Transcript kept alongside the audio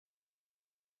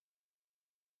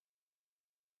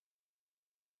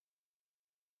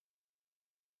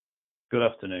Good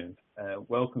afternoon.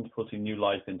 Welcome to putting new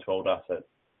life into old assets,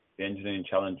 the engineering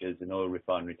challenges in oil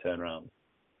refinery turnaround.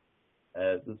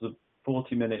 There's a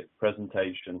 40-minute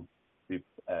presentation to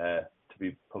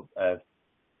be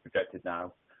projected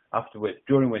now,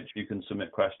 during which you can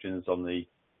submit questions on the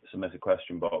submit a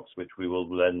question box, which we will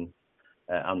then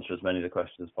answer as many of the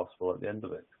questions as possible at the end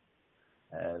of it.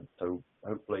 So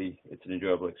hopefully it's an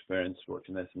enjoyable experience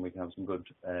watching this, and we can have some good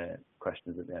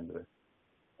questions at the end of it.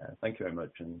 Thank you very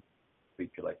much, and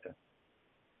speak to you later.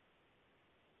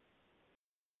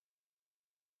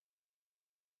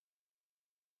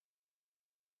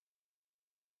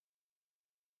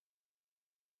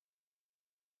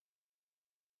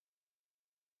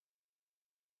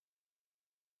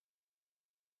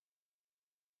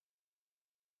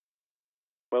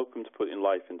 Welcome to putting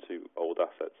life into old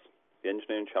assets, the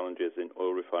engineering challenges in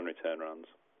oil refinery turnarounds.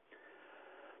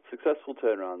 Successful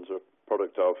turnarounds are a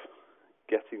product of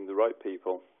getting the right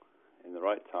people in the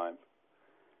right time,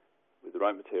 with the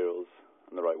right materials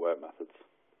and the right work methods.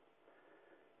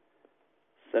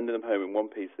 Sending them home in one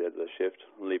piece at the end of their shift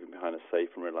and leaving behind a safe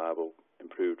and reliable,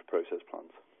 improved process plant.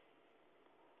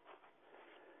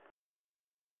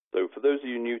 So for those of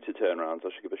you new to turnarounds,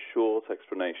 I should give a short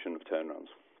explanation of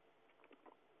turnarounds.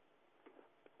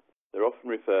 They're often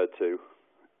referred to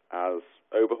as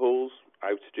overhauls,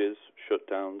 outages,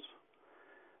 shutdowns,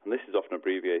 and this is often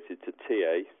abbreviated to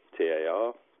TA,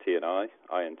 TAR, TNI,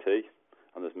 INT,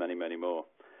 and there's many, many more,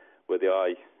 where the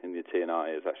I in the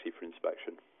TNI is actually for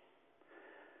inspection.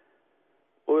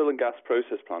 Oil and gas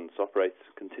process plants operate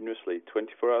continuously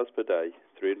 24 hours per day,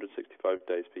 365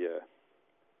 days per year.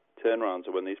 Turnarounds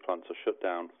are when these plants are shut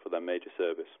down for their major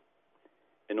service.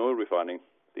 In oil refining,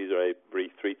 these are every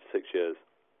 3 to 6 years,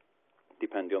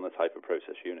 depending on the type of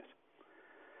process unit.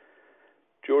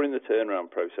 During the turnaround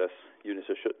process,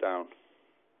 units are shut down.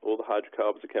 All the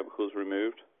hydrocarbons and chemicals are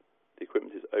removed, the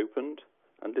equipment is opened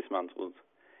and dismantled.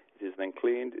 It is then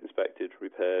cleaned, inspected,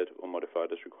 repaired or modified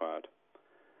as required.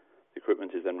 The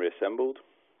equipment is then reassembled,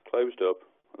 closed up,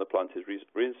 and the plant is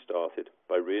restarted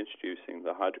by reintroducing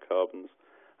the hydrocarbons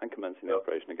and commencing the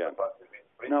operation again.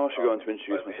 Now I shall go on to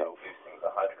introduce myself.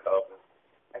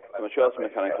 I'm a chartered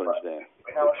mechanical engineer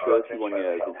with 31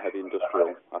 years in heavy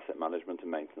industrial asset management and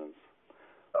maintenance,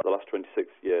 the last 26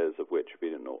 years of which have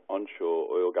been in onshore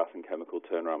oil, gas and chemical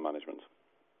turnaround management.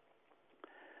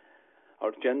 Our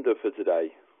agenda for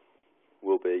today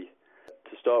will be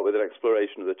to start with an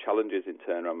exploration of the challenges in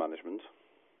turnaround management.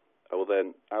 I will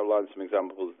then outline some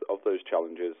examples of those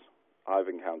challenges I've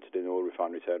encountered in oil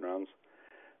refinery turnarounds,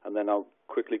 and then I'll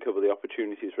quickly cover the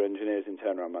opportunities for engineers in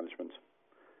turnaround management,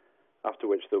 after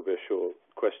which there will be a short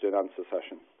question and answer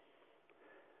session.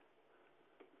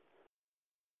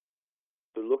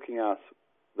 So looking at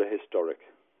the historic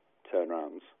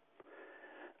turnarounds,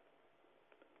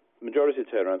 the majority of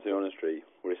turnarounds in the oil industry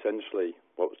were essentially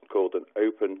what was called an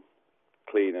open,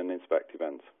 clean and inspect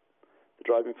event. The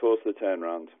driving force of the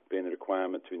turnaround being the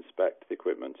requirement to inspect the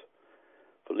equipment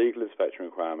for legal inspection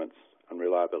requirements and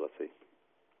reliability.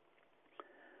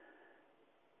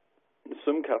 In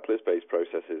some catalyst-based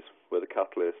processes, where the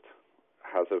catalyst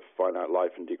has a finite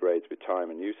life and degrades with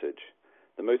time and usage,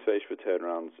 the motivation for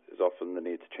turnarounds is often the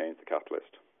need to change the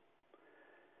catalyst.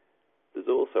 There's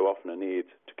also often a need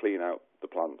to clean out the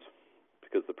plant,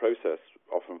 because the process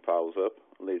often fouls up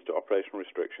and leads to operational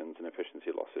restrictions and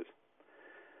efficiency losses.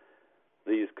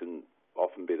 These can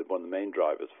often be one of the main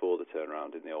drivers for the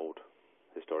turnaround in the old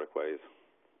historic ways.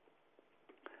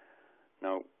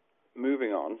 Now,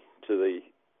 moving on to the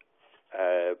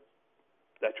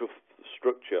actual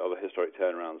structure of a historic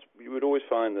turnarounds, you would always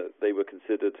find that they were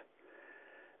considered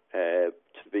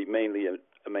to be mainly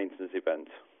a maintenance event,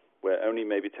 where only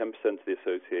maybe 10% of the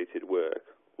associated work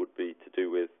would be to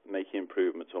do with making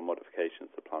improvements or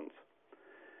modifications to the plant.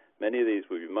 Many of these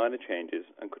would be minor changes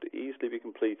and could easily be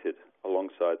completed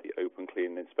alongside the open,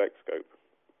 clean and inspect scope.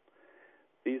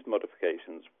 These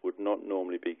modifications would not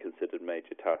normally be considered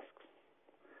major tasks.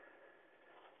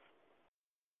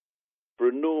 For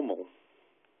a normal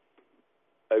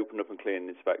open up and clean and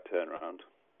inspect turnaround,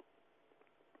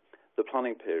 the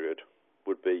planning period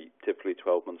would be typically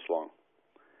 12 months long,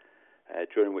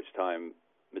 during which time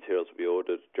materials would be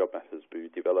ordered, job methods would be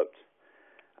developed,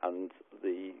 and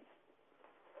the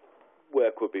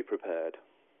work would be prepared.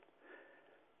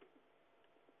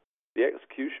 The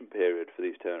execution period for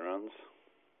these turnarounds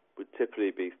would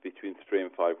typically be between 3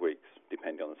 and 5 weeks,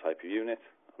 depending on the type of unit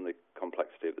and the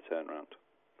complexity of the turnaround.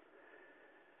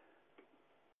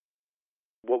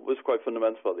 What was quite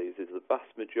fundamental about these is the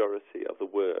vast majority of the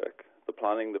work, the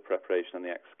planning, the preparation and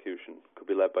the execution, could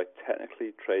be led by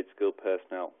technically trade skilled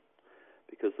personnel,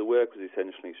 because the work was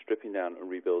essentially stripping down and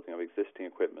rebuilding of existing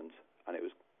equipment, and it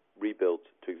was rebuilt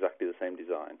to exactly the same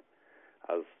design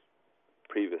as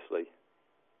previously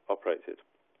operated.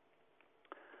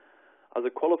 As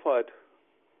a qualified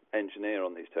engineer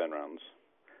on these turnarounds,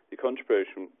 the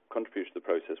contribution to the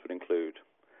process would include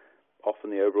often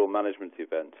the overall management of the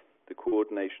event, the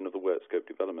coordination of the work scope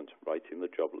development, writing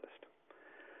the job list,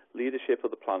 leadership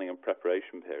of the planning and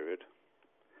preparation period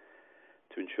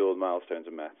to ensure the milestones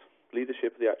are met,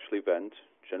 leadership of the actual event,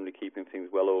 generally keeping things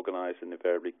well organised, and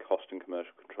invariably cost and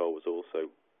commercial control was also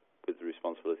with the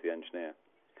responsibility of the engineer.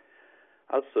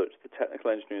 As such, the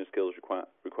technical engineering skills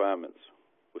requirements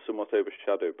were somewhat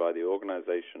overshadowed by the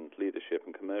organisation, leadership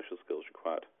and commercial skills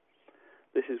required.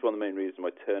 This is one of the main reasons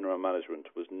why turnaround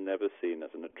management was never seen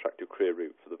as an attractive career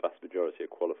route for the vast majority of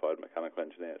qualified mechanical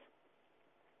engineers.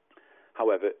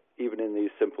 However, even in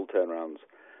these simple turnarounds,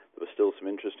 there were still some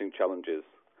interesting challenges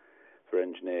for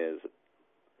engineers,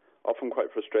 often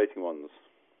quite frustrating ones.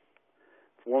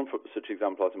 One such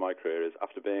example out of my career is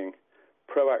after being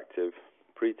proactive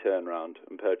pre-turnaround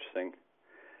and purchasing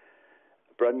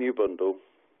a brand new bundle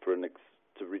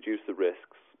to reduce the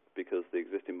risks because the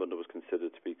existing bundle was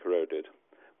considered to be corroded.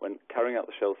 When carrying out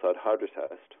the shell side hydro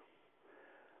test,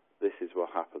 this is what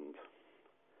happened.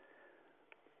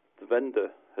 The vendor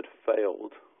had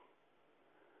failed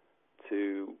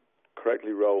to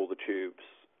correctly roll the tubes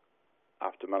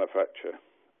after manufacture,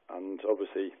 and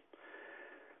obviously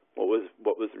what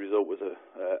was the result was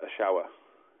a shower.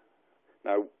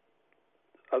 Now,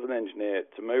 as an engineer,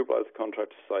 to mobilise the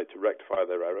contractor site to rectify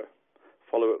their error,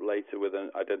 follow up later with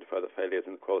identify the failures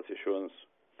in the quality assurance,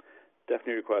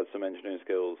 definitely required some engineering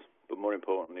skills, but more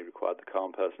importantly required the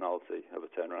calm personality of a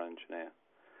turnaround engineer.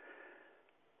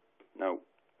 Now,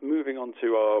 moving on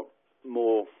to our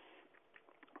more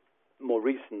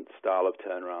recent style of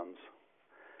turnarounds,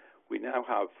 we now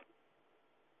have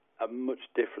a much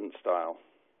different style.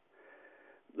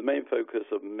 The main focus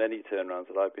of many turnarounds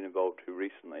that I've been involved with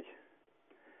recently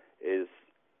is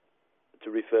to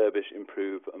refurbish,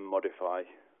 improve and modify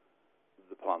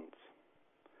the plants.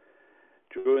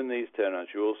 During these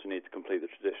turnarounds, you also need to complete the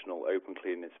traditional open,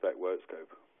 clean, inspect work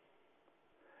scope.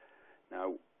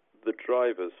 Now, the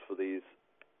drivers for these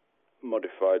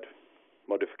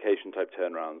modification type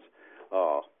turnarounds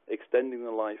are extending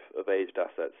the life of aged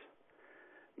assets.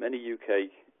 Many UK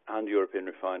and European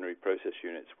refinery process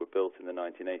units were built in the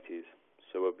 1980s,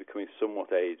 so are becoming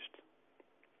somewhat aged.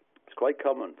 It's quite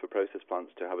common for process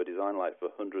plants to have a design life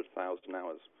of 100,000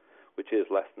 hours, which is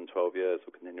less than 12 years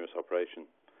of continuous operation.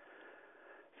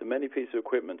 So many pieces of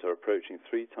equipment are approaching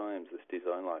 3 times this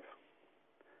design life.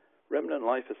 Remnant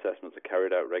life assessments are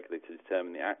carried out regularly to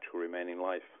determine the actual remaining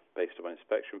life based on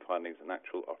inspection findings and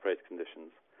actual operating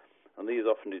conditions, and these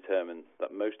often determine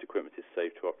that most equipment is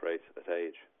safe to operate at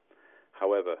age.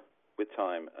 However, with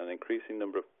time, an increasing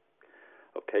number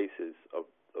of cases of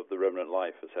the remnant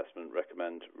life assessment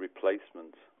recommend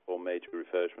replacement or major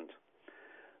refurbishment.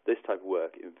 This type of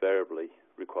work invariably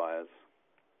requires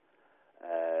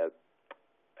a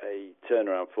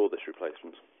turnaround for this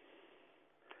replacement.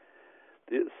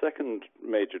 The second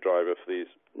major driver for these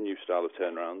new style of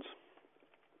turnarounds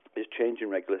is changing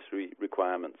regulatory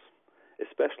requirements,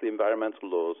 especially environmental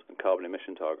laws and carbon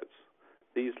emission targets.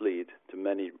 These lead to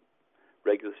many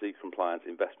regulatory compliance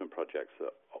investment projects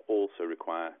that also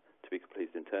require to be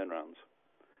completed in turnarounds.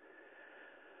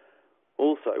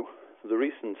 Also, the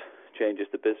recent changes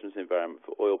to business environment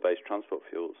for oil-based transport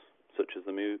fuels, such as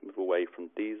the move away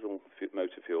from diesel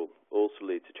motor fuel, also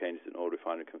lead to changes in oil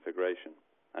refinery configuration,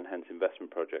 and hence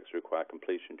investment projects require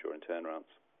completion during turnarounds.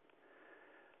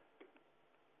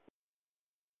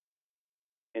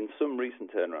 In some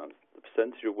recent turnarounds, the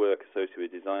percentage of work associated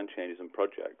with design changes and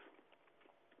projects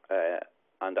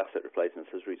and asset replacements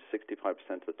has reached 65%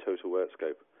 of the total work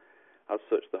scope. As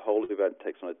such, the whole event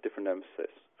takes on a different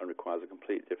emphasis and requires a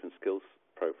completely different skills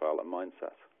profile and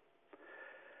mindset.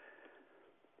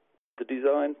 The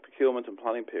design, procurement and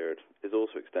planning period is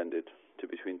also extended to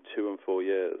between 2 and 4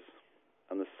 years,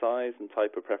 and the size and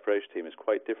type of preparation team is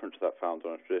quite different to that found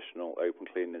on a traditional open,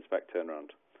 clean and inspect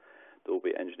turnaround. There will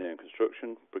be engineering and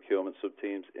construction, procurement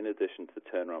sub-teams in addition to the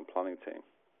turnaround planning team.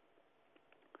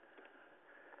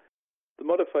 The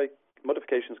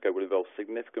modification scope will involve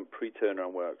significant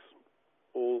pre-turnaround works.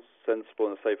 All sensible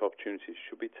and safe opportunities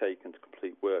should be taken to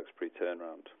complete works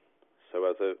pre-turnaround, so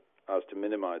as to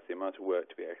minimise the amount of work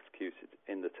to be executed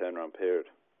in the turnaround period.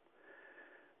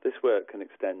 This work can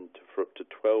extend for up to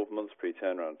 12 months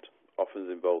pre-turnaround, often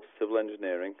involves civil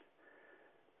engineering,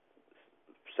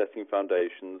 setting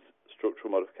foundations,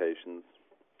 structural modifications,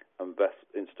 and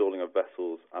installing of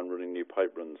vessels and running new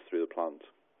pipe runs through the plant.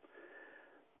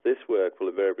 This work will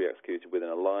invariably be executed within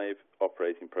a live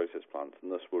operating process plant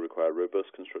and thus will require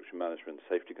robust construction management and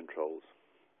safety controls.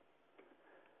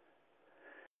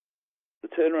 The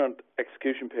turnaround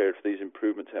execution period for these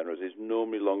improvement turnarounds is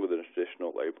normally longer than a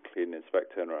traditional open, clean and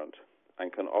inspect turnaround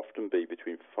and can often be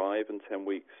between 5 and 10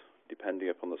 weeks depending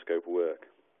upon the scope of work.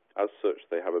 As such,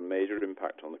 they have a major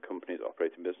impact on the company's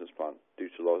operating business plan due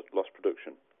to lost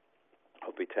production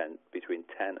of between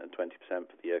 10 and 20%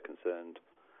 for the year concerned.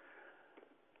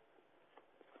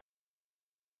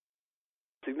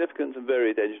 Significant and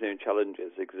varied engineering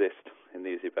challenges exist in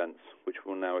these events, which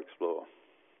we'll now explore.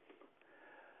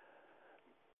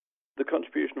 The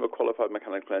contribution of a qualified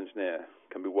mechanical engineer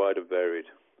can be wide and varied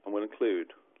and will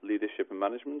include leadership and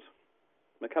management.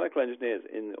 Mechanical engineers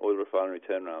in the oil refinery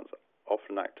turnarounds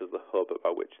often act as the hub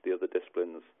about which the other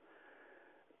disciplines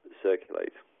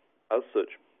circulate. As such,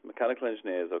 mechanical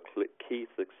engineers are key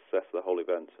to the success of the whole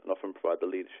event and often provide the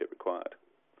leadership required.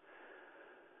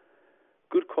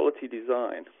 Good quality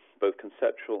design, both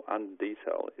conceptual and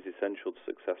detail, is essential to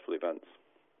successful events.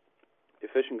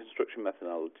 Efficient construction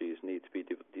methodologies need to be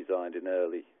designed in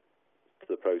early to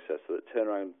the process so that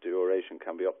turnaround duration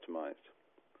can be optimized.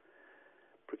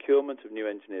 Procurement of new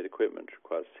engineered equipment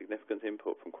requires significant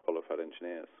input from qualified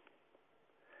engineers.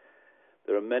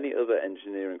 There are many other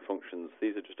engineering functions.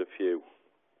 These are just a few,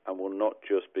 and will not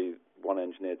just be one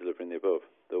engineer delivering the above.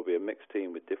 There will be a mixed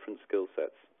team with different skill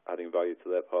sets adding value to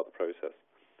their part of the process,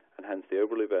 and hence the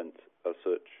overall event as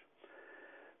such.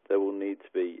 There will need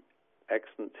to be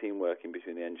excellent team working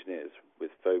between the engineers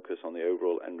with focus on the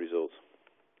overall end result.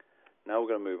 Now we're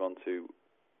going to move on to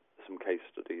some case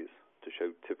studies to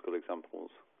show typical examples.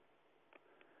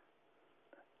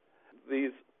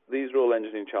 These are all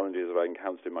engineering challenges that I've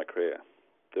encountered in my career.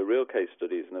 They're real case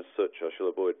studies, and as such I shall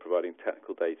avoid providing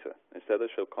technical data. Instead I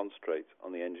shall concentrate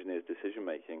on the engineer's decision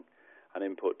making and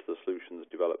input to the solutions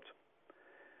developed.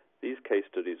 These case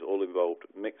studies all involved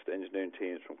mixed engineering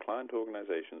teams from client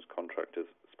organisations, contractors,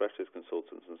 specialist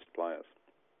consultants and suppliers.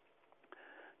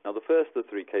 Now the first of the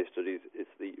three case studies is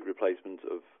the replacement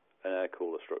of an air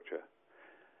cooler structure.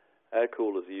 Air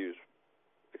coolers are used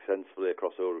extensively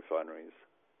across oil refineries,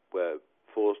 where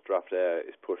forced draft air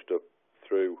is pushed up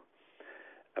through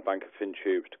a bank of thin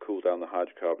tubes to cool down the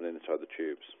hydrocarbon inside the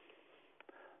tubes.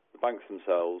 The banks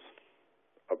themselves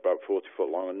are about 40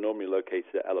 foot long and normally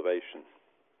located at elevation.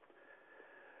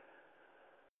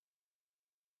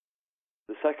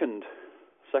 The second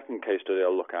case study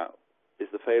I'll look at is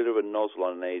the failure of a nozzle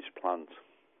on an aged plant.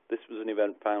 This was an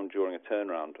event found during a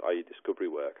turnaround, i.e. discovery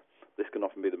work. This can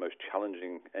often be the most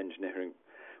challenging engineering,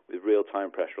 with real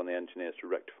time pressure on the engineers to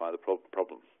rectify the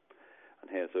problem. And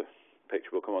here's a picture.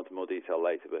 We'll come on to more detail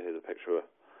later, but here's a picture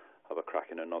of a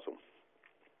crack in a nozzle.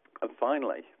 And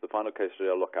finally, the final case study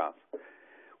I'll look at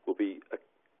will be a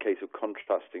case of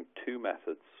contrasting two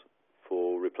methods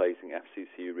for replacing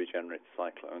FCC regenerated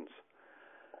cyclones,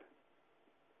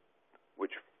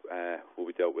 which will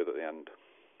be dealt with at the end.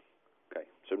 Okay,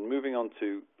 so moving on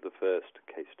to the first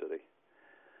case study.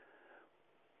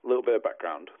 A little bit of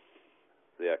background,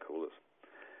 the air coolers.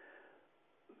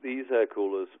 These air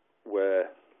coolers were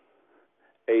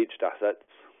aged assets.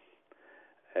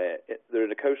 They're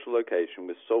in a coastal location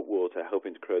with salt water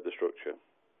helping to corrode the structure.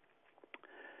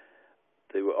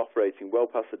 They were operating well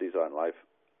past the design life,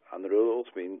 and there have also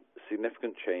been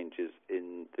significant changes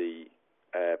in the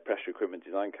pressure equipment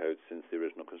design code since the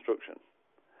original construction.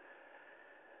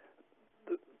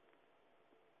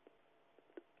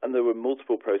 And there were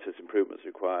multiple process improvements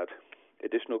required,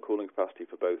 additional cooling capacity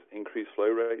for both increased flow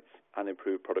rates and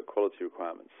improved product quality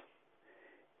requirements.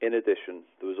 In addition,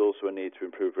 there was also a need to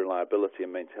improve reliability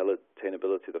and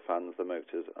maintainability of the fans, the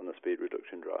motors, and the speed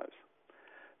reduction drives.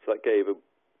 So that gave a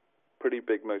pretty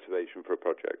big motivation for a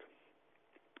project.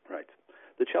 Right.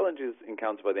 The challenges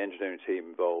encountered by the engineering team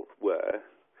involved were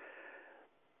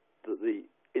that the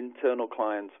internal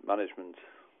client management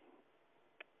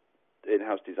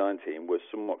in-house design team was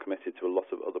somewhat committed to a lot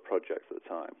of other projects at the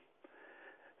time.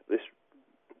 This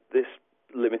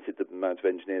limited the amount of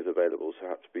engineers available, so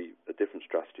there had to be a different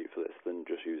strategy for this than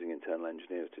just using internal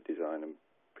engineers to design and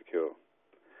procure.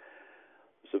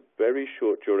 It was a very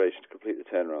short duration to complete the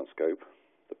turnaround scope.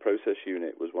 The process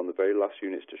unit was one of the very last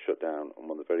units to shut down and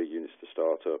one of the very units to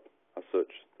start up. As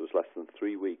such, there was less than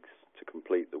 3 weeks to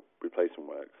complete the replacement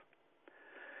works.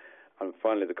 And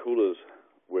finally, the coolers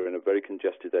were in a very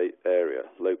congested area,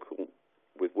 local,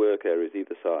 with work areas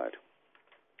either side.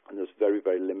 And there was very,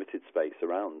 very limited space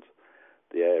around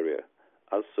the area.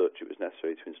 As such, it was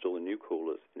necessary to install the new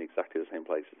coolers in exactly the same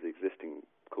place as the existing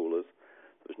coolers.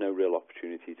 There was no real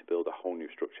opportunity to build a whole new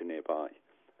structure nearby.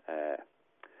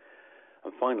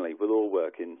 And finally, with all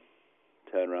work in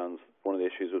turnarounds, one of the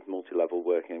issues was multi-level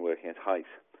working and working at height,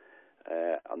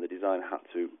 and the design had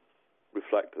to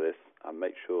reflect this and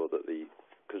make sure that it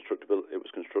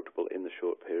was constructible in the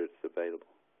short periods available.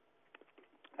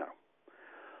 Now,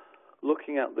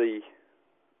 looking at the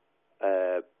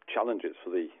challenges for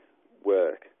the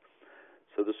work,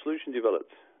 so the solution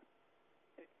developed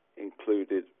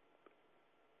included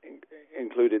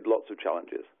lots of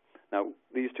challenges. Now,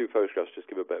 these two photographs just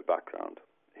give a bit of background.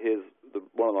 Here's the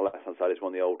one on the left-hand side is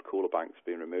one of the old cooler banks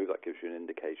being removed. That gives you an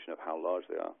indication of how large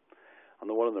they are. And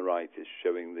the one on the right is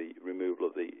showing the removal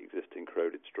of the existing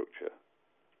corroded structure.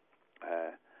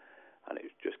 And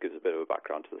it just gives a bit of a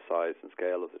background to the size and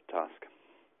scale of the task.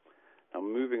 Now,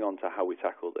 moving on to how we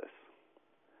tackle this.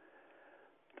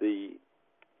 The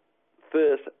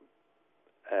first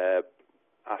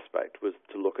aspect was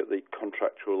to look at the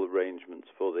contractual arrangements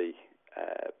for the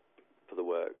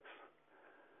works.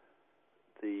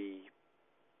 The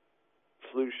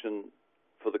solution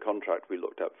for the contract we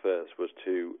looked at first was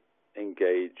to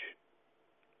engage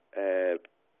a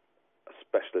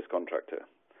specialist contractor.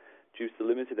 Due to the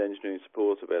limited engineering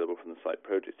support available from the site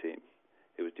project team,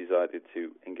 it was decided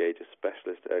to engage a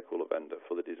specialist air cooler vendor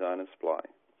for the design and supply.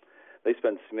 They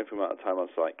spent a significant amount of time on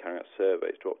site carrying out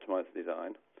surveys to optimise the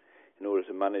design. In order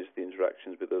to manage the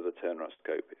interactions with other turnaround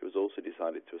scope, it was also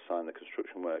decided to assign the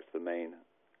construction works to the main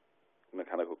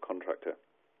mechanical contractor.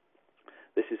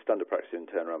 This is standard practice in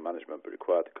turnaround management, but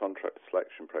required the contract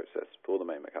selection process for the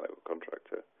main mechanical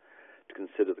contractor to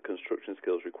consider the construction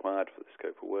skills required for the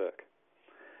scope of work.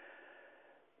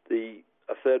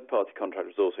 A third-party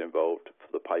contractor was also involved for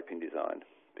the piping design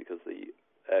because the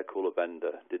air cooler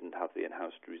vendor didn't have the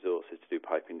in-house resources to do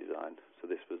piping design, so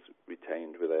this was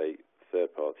retained with a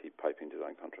third-party piping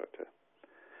design contractor.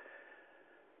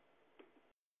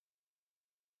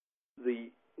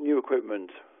 The new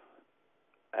equipment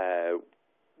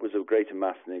was of greater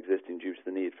mass than existing due to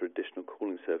the need for additional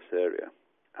cooling surface area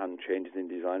and changes in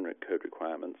design code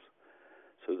requirements,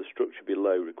 so the structure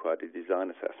below required a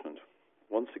design assessment.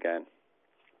 Once again,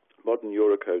 modern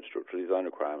Eurocode structural design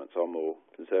requirements are more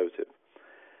conservative.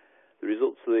 The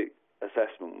results of the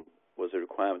assessment was a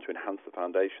requirement to enhance the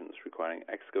foundations, requiring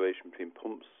excavation between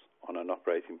pumps on an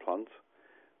operating plant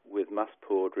with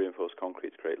mass-poured reinforced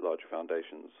concrete to create larger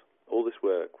foundations. All this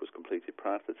work was completed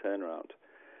prior to the turnaround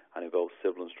and involved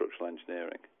civil and structural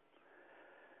engineering.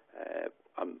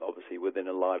 And obviously, within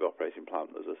a live operating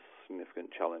plant, there's a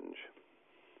significant challenge.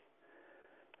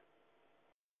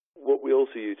 What we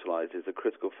also utilised is a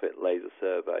critical fit laser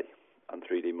survey and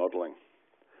 3D modelling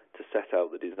to set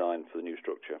out the design for the new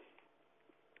structure.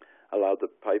 Allowed the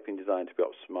piping design to be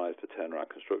optimised for turnaround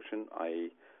construction,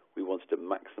 i.e. we wanted to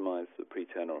maximise the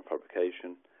pre-turnaround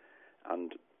fabrication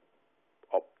and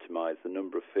optimise the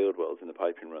number of field wells in the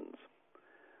piping runs.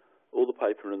 All the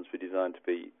piping runs were designed to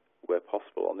be, where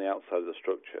possible, on the outside of the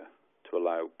structure to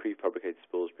allow prefabricated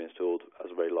spools to be installed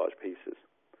as very large pieces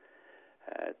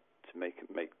to make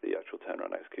the actual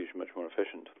turnaround execution much more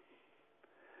efficient.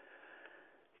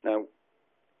 Now,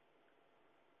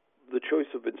 the choice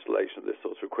of installation of this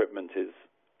sort of equipment is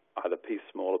either piece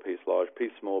small or piece large.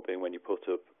 Piece small being when you put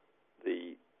up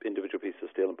the individual pieces of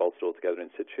steel and bolt it all together in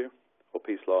situ, or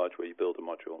piece large where you build a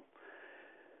module.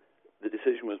 The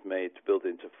decision was made to build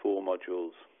into 4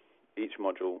 modules, each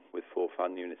module with 4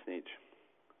 fan units in each.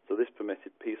 So this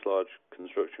permitted piece large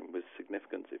construction with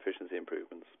significant efficiency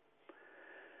improvements.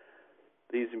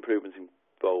 These improvements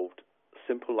involved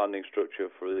simple landing structure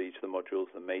for each of the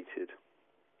modules that mated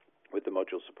with the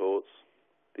module supports.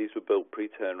 These were built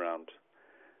pre-turnaround.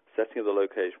 Setting of the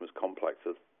location was complex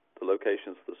as the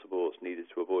locations of the supports needed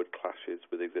to avoid clashes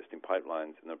with existing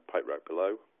pipelines in the pipe rack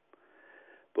below,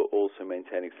 but also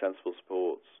maintaining sensible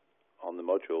supports on the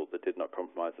module that did not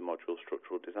compromise the module's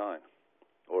structural design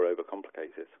or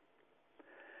overcomplicate it.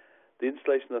 The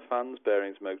installation of the fans,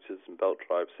 bearings, motors and belt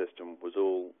drive system was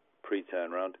all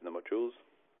pre-turnaround in the modules,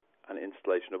 and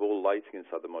installation of all lighting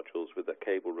inside the modules with the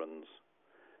cable runs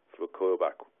for a coil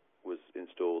back was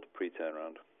installed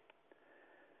pre-turnaround.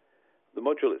 The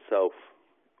module itself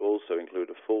also included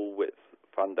a full-width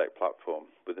fan deck platform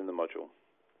within the module.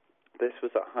 This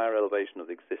was at higher elevation of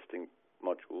the existing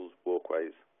module's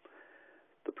walkways.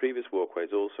 The previous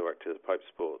walkways also acted as pipe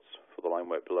supports for the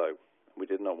linework below. We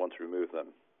did not want to remove them,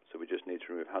 so we just need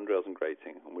to remove handrails and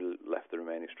grating, and we left the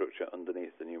remaining structure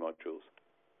underneath the new modules.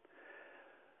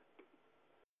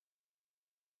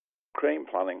 Crane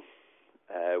planning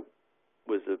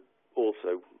was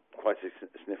also quite a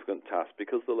significant task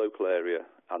because of the local area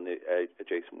and the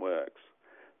adjacent works.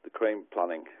 The crane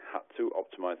planning had to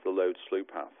optimise the load slew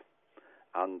path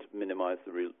and minimise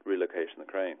the relocation of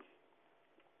the crane.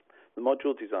 The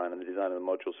module design and the design of the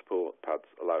module support pads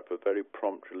allowed for a very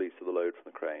prompt release of the load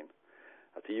from the crane.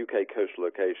 At a UK coastal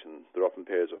location, there are often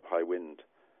periods of high wind,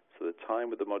 so the time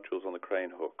with the modules on the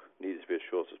crane hook needed to be as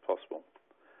short as possible.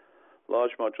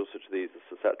 Large modules such as these are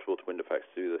susceptible to wind effects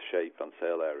due to the shape and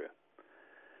sail area.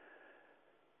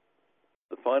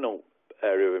 The final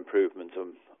area of improvement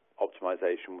and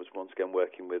optimization was once again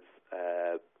working with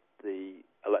the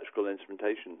electrical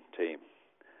instrumentation team.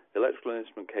 The electrical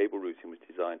instrument cable routing was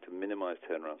designed to minimize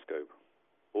turnaround scope.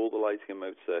 All the lighting and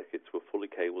motor circuits were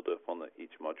fully cabled up on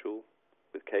each module,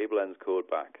 with cable ends cored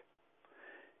back.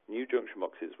 New junction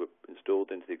boxes were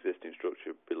installed into the existing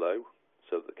structure below,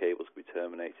 so that the cables could be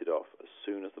terminated off as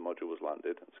soon as the module was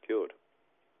landed and secured.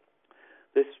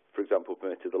 This, for example,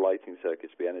 permitted the lighting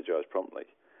circuits to be energized promptly,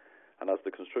 and as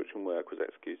the construction work was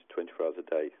executed 24 hours a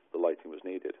day, the lighting was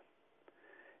needed.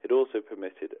 It also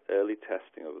permitted early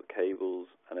testing of the cables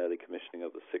and early commissioning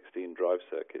of the 16 drive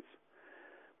circuits,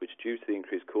 which, due to the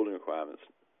increased cooling requirements,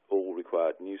 all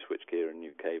required new switchgear and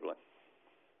new cabling.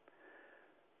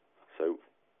 So,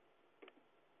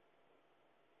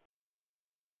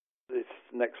 this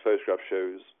next photograph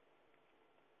shows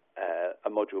a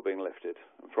module being lifted,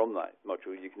 and from that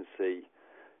module you can see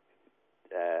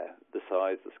the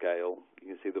size, the scale.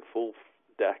 You can see the full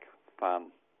deck, fan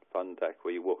deck,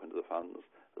 where you walk under the fans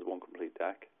as one complete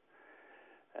deck.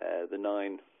 The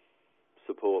 9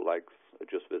 support legs are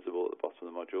just visible at the bottom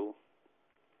of the module.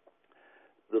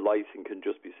 The lighting can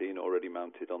just be seen already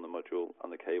mounted on the module,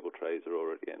 and the cable trays are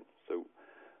already in. So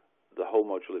the whole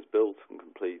module is built and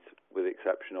complete, with the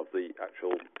exception of the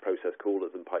actual process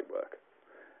coolers and pipework.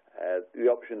 The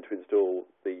option to install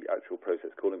the actual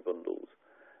process cooling bundles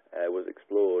was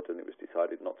explored, and it was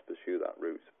decided not to pursue that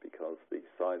route because the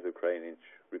size of craneage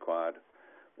required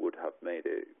would have made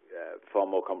it far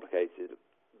more complicated,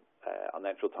 and the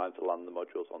actual time to land the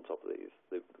modules on top of these,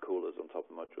 the coolers on top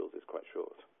of the modules, is quite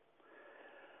short.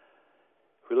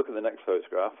 If we look at the next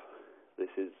photograph,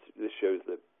 this shows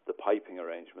the piping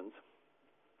arrangement.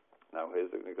 Now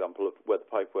here's an example of where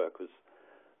the pipework was,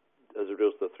 as a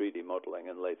result of the 3D modelling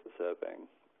and later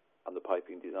surveying, and the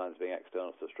piping designs being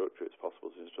external to the structure, it's possible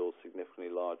to install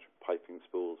significantly large piping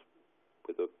spools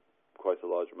with quite a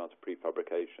large amount of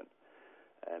prefabrication,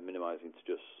 minimising to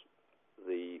just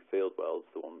the field welds,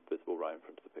 the one visible right in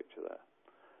front of the picture there.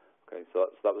 Okay, so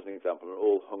that was an example, and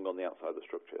all hung on the outside of the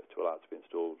structure to allow it to be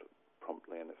installed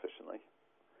promptly and efficiently.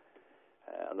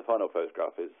 And the final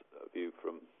photograph is a view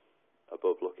from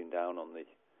above, looking down on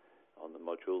the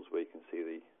modules, where you can see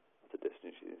at the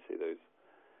distance you can see those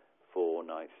 4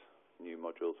 nice new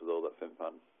modules with all that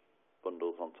FinFan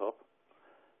bundles on top,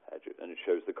 and it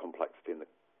shows the complexity and the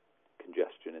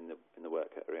congestion in the work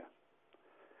area.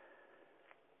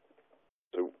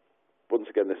 So once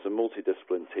again, this is a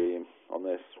multidiscipline team on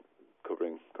this,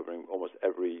 covering almost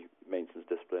every maintenance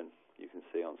discipline you can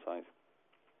see on site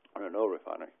on an oil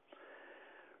refinery.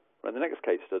 And the next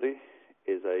case study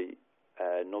is a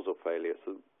nozzle failure.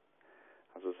 So,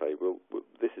 as I say,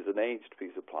 this is an aged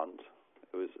piece of plant.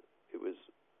 It was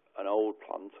an old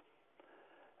plant,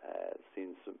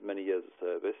 seen many years of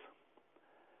service,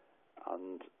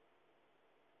 and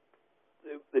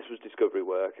this was discovery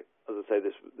work. As I say,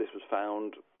 this was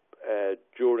found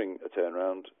during a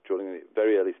turnaround, during the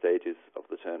very early stages of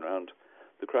the turnaround.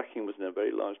 The cracking was in a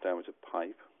very large diameter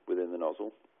pipe within the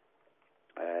nozzle.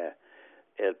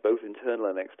 It had both internal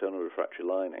and external refractory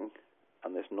lining,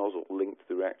 and this nozzle linked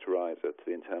the reactor riser to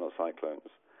the internal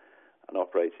cyclones and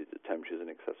operated at temperatures in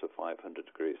excess of 500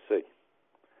 degrees C.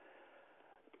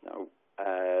 Now,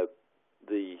 there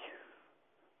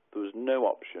was no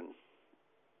option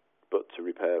but to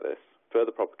repair this.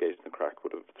 Further propagation of the crack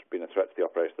would have been a threat to the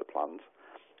operation of the plant,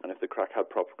 and if the crack had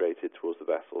propagated towards the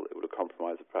vessel, it would have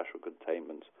compromised the pressure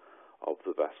containment of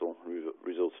the vessel and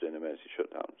resulted in emergency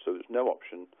shutdown. So there's no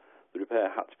option. The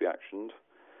repair had to be actioned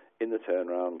in the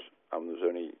turnaround, and there was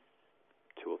only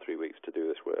 2 or 3 weeks to do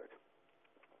this work.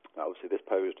 Now, obviously, this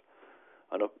posed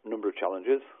a number of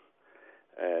challenges,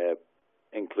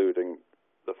 including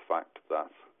the fact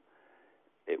that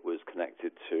it was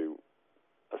connected to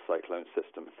a cyclone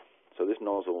system. So this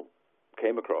nozzle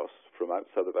came across from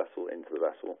outside the vessel into the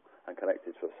vessel and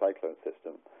connected to a cyclone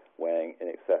system weighing in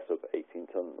excess of 18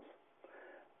 tons.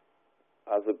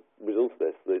 As a result of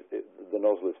this, the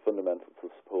nozzle is fundamental to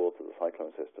the support of the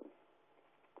cyclone system.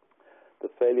 The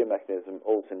failure mechanism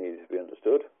also needed to be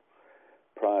understood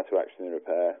prior to actioning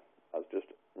repair, as just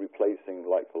replacing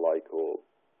like for like or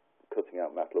cutting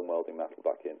out metal and welding metal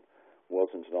back in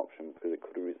wasn't an option, because it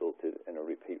could have resulted in a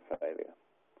repeat failure.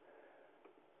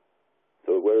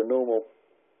 So where a normal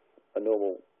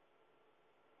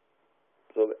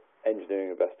sort of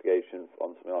engineering investigation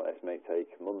on something like this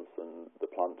months, and the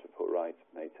plan to put right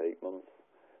may take months.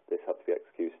 This had to be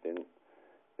executed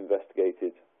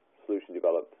investigated, solution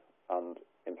developed, and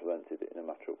implemented in a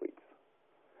matter of weeks.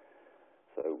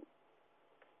 So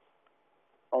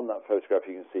on that photograph,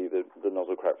 you can see the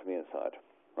nozzle crack from the inside.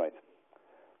 Right.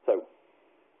 So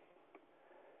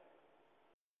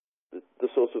the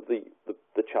source of the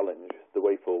challenge, the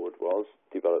way forward, was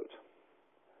developed.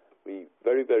 We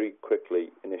very, very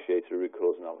quickly initiated a root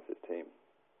cause analysis team.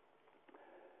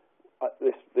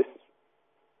 This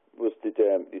was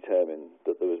determined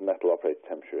that there was metal operated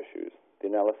temperature issues. The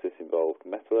analysis involved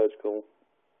metallurgical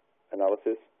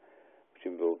analysis, which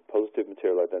involved positive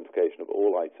material identification of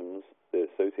all items, the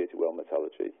associated weld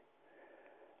metallurgy,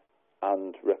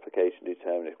 and replication to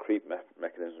determine if creep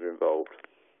mechanisms are involved.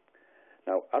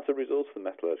 Now, as a result of the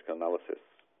metallurgical analysis,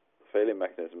 the failure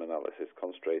mechanism analysis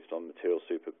concentrated on material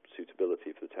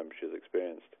suitability for the temperatures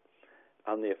experienced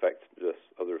and the effectiveness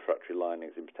of the refractory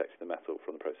linings in protecting the metal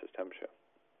from the process temperature.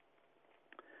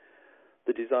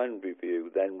 The design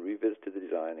review then revisited the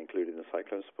design, including the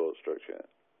cyclone support structure,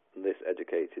 and this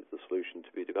educated the solution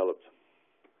to be developed.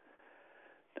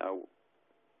 Now,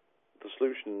 the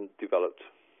solution developed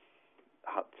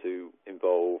had to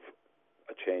involve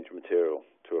a change of material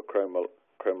to a chrome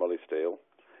moly steel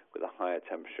with a higher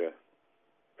temperature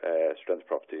strength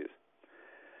properties.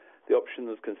 The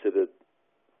options considered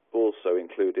also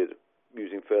included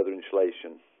using further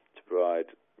insulation to provide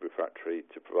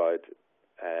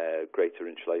greater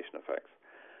insulation effects.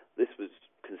 This was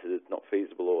considered not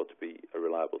feasible or to be a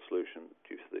reliable solution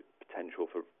due to the potential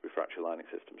for refractory lining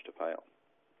systems to fail.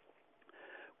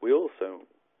 We also,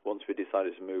 once we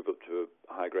decided to move up to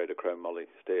a high grade of chrome moly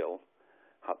steel,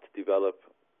 had to develop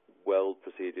weld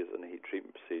procedures and heat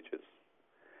treatment procedures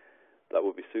that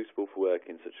would be suitable for work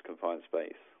in such a confined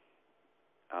space,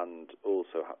 and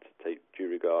also had to take due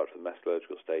regard to the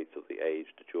metallurgical state of the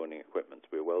aged adjoining equipment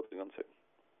we were welding onto.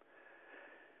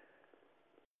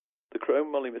 The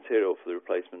chrome moly material for the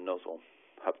replacement nozzle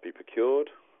had to be procured,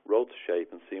 rolled to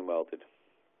shape, and seam welded.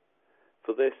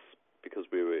 For this, because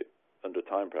we were under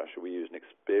time pressure, we used an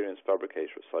experienced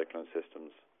fabricator of cyclone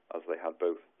systems, as they had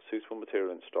both suitable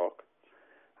material in stock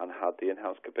and had the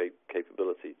in-house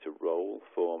capability to roll,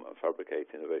 form, and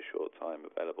fabricate in a very short time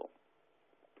available.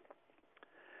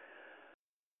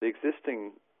 The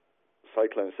existing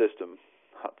cyclone system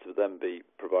had to then be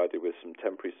provided with some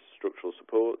temporary structural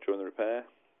support during the repair.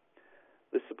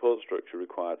 This support structure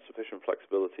required sufficient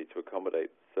flexibility to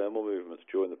accommodate thermal movements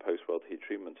during the post-weld heat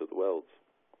treatment of the welds.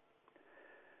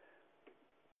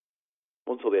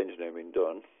 Once all the engineering had been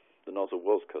done, the nozzle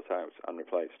was cut out and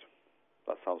replaced.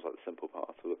 That sounds like the simple part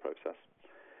of the process.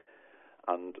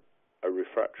 And a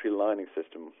refractory lining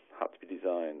system had to be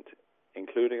designed,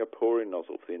 including a pouring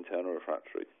nozzle for the internal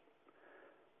refractory.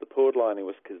 The poured lining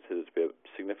was considered to be a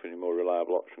significantly more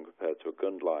reliable option compared to a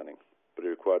gunned lining, but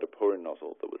it required a pouring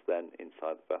nozzle that was then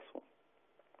inside the vessel.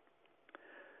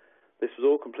 This was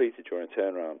all completed during a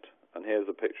turnaround, and here's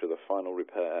a picture of the final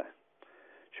repair,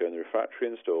 showing the refractory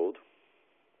installed,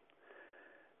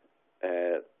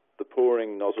 the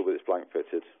pouring nozzle with its blank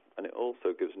fitted, and it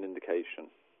also gives an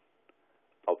indication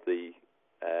of the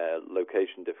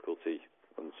location difficulty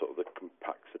and sort of the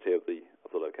complexity of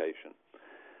the location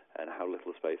and how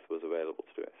little space was available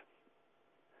to do it.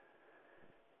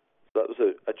 So that was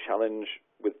a challenge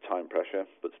with time pressure,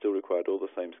 but still required all the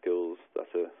same skills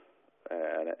that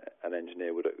an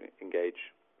engineer would engage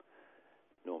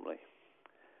normally.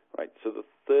 Right. So the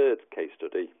third case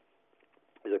study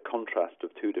is a contrast of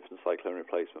two different cyclone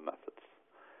replacement methods.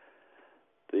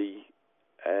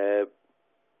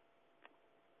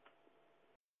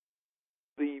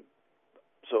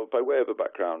 So by way of a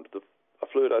background, a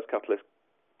fluidized catalyst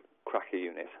cracker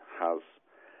unit has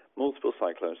multiple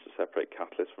cyclones to separate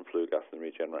catalyst from flue gas in the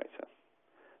regenerator.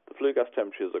 The flue gas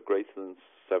temperatures are greater than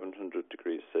 700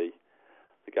 degrees C.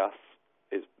 The gas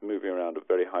is moving around at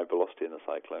very high velocity in the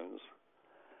cyclones.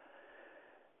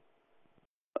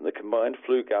 And the combined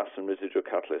flue gas and residual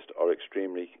catalyst are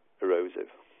extremely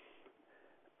erosive.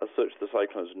 As such, the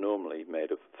cyclones are normally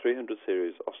made of 300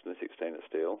 series austenitic stainless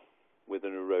steel with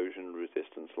an erosion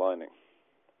resistance lining.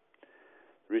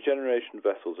 Regeneration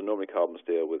vessels are normally carbon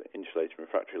steel with insulated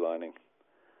refractory lining,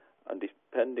 and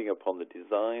depending upon the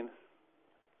design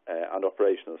and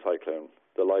operation of the cyclone,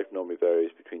 the life normally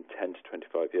varies between 10 to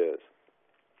 25 years.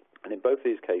 And in both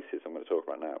these cases I'm going to talk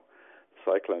about now, the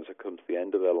cyclones have come to the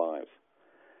end of their lives.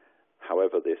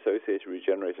 However, the associated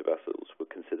regenerator vessels were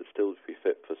considered still to be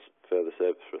fit for further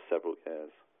service for several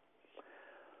years.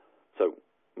 So,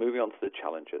 moving on to the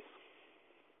challenges.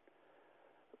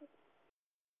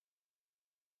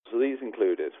 So these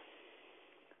included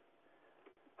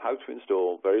how to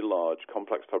install very large,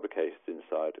 complex fabrications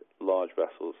inside large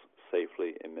vessels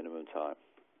safely in minimum time.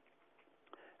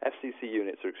 FCC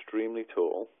units are extremely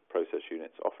tall process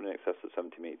units, often in excess of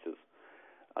 70 metres,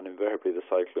 and invariably the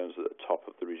cyclones are at the top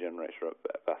of the regenerator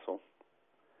vessel.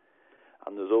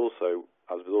 And there's also,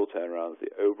 as with all turnarounds,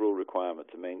 the overall requirement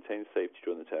to maintain safety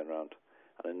during the turnaround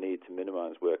and a need to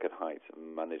minimise work at height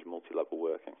and manage multi-level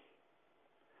working.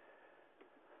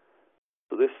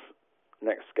 So this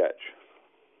next sketch,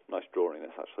 nice drawing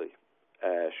this actually,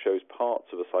 shows parts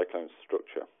of a cyclone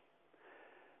structure.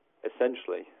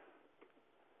 Essentially,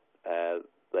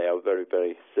 they are very,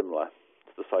 very similar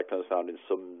to the cyclones found in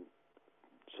some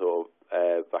sort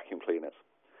of vacuum cleaners,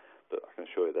 but I can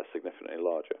assure you they're significantly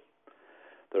larger.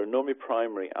 There are normally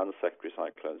primary and secondary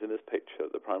cyclones. In this picture,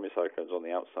 the primary cyclones are on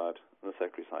the outside and the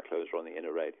secondary cyclones are on the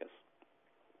inner radius.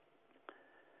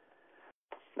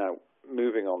 Now,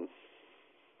 moving on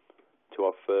to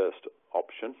our first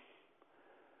option,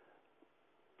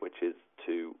 which is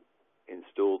to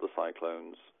install the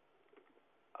cyclones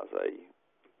as a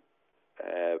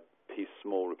piece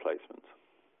small replacement.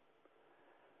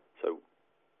 So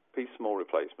piece small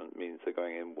replacement means they're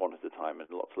going in one at a time in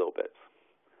lots of little bits.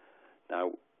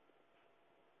 Now,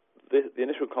 the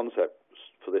initial concept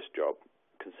for this job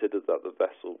considered that the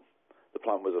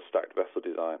plan was a stacked vessel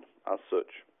design. As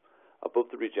such,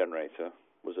 above the regenerator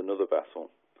was another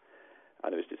vessel,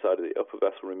 and it was decided the upper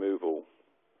vessel removal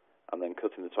and then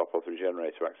cutting the top off the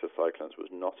regenerator access cyclones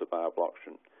was not a viable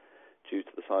option due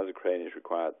to the size of craneage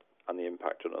required and the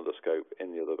impact on other scope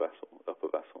in the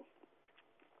upper vessel.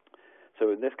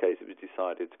 So in this case, it was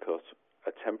decided to cut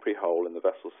a temporary hole in the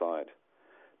vessel side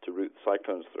to route the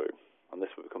cyclones through, and this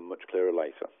will become much clearer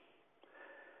later.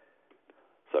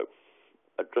 So,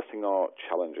 addressing our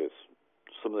challenges,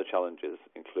 some of the challenges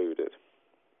included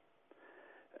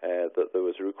that there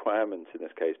was a requirement in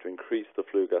this case to increase the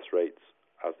flue gas rates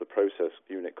as the process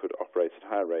unit could operate at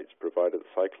higher rates provided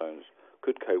the cyclones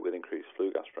could cope with increased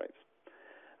flue gas rates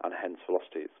and hence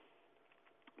velocities.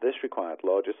 This required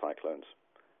larger cyclones.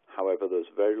 However, there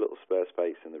was very little spare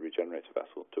space in the regenerator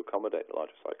vessel to accommodate the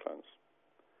larger cyclones.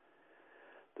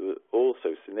 There were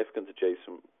also significant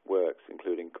adjacent works,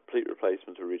 including complete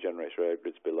replacement of regenerator air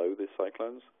grids below the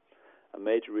cyclones, a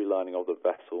major relining of the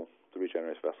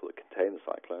regenerator vessel that contained the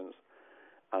cyclones,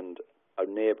 and a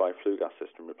nearby flue gas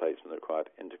system replacement that required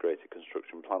integrated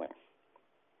construction planning.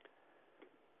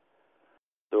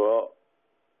 So our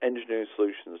engineering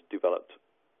solutions developed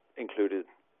included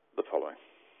the following.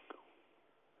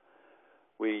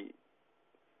 We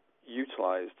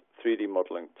utilised 3D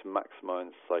modelling to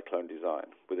maximise cyclone design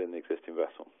within the existing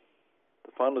vessel.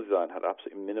 The final design had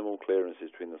absolutely minimal clearances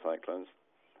between the cyclones,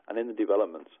 and in the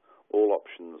development, all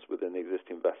options within the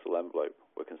existing vessel envelope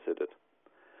were considered.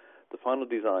 The final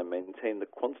design maintained the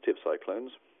quantity of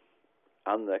cyclones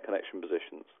and their connection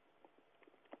positions,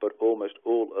 but almost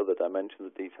all other dimensions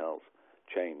and details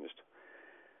changed.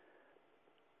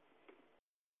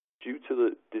 Due to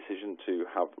the decision to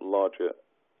have larger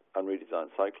and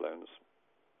redesigned cyclones,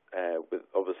 with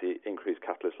obviously increased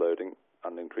catalyst loading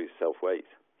and increased self-weight,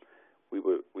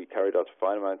 we carried out a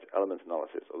finite element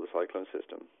analysis of the cyclone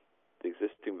system, the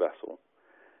existing vessel,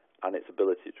 and its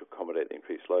ability to accommodate the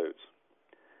increased loads.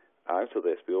 Out of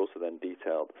this, we also then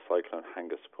detailed the cyclone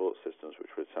hanger support systems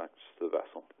which were attached to the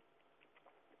vessel.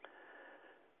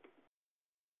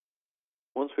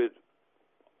 Once we'd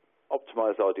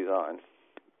optimized our design,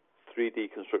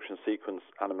 3D construction sequence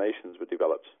animations were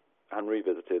developed and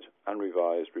revisited and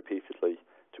revised repeatedly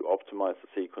to optimize the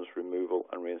sequence removal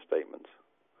and reinstatement,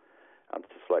 and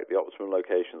to select the optimum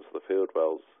locations for the field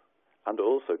wells, and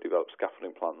also develop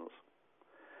scaffolding plans.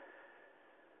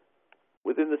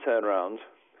 Within the turnaround,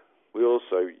 we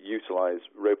also utilise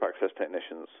rope access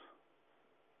technicians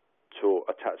to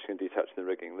attaching and detaching the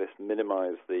rigging. This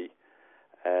minimised the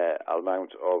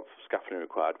amount of scaffolding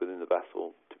required within the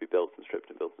vessel to be built and stripped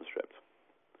and built and stripped.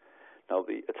 Now,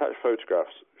 the attached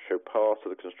photographs show part of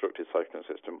the constructed cyclone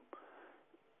system.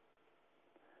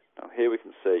 Now, here we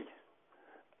can see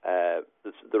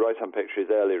the right-hand picture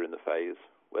is earlier in the phase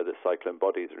where the cyclone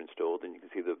bodies are installed, and you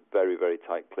can see the very, very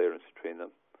tight clearance between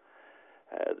them.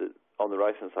 On the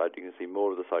right-hand side, you can see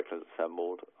more of the cyclones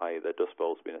assembled, i.e. their dust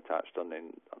bowls have been attached, and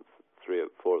 3 or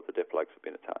 4 of the dip legs have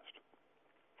been attached.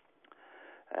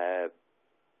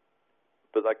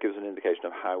 But that gives an indication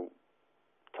of how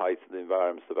tight the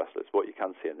environment of the vessel is. What you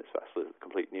can see in this vessel is a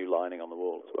complete new lining on the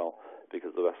wall as well,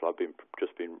 because the vessel had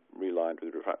just been relined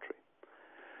with refractory.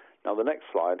 Now, the next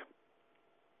slide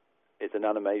is an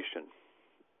animation,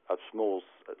 a small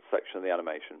section of the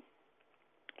animation,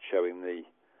 showing the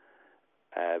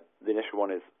initial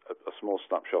one is a small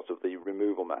snapshot of the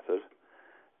removal method,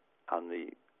 and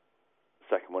the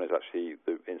second one is actually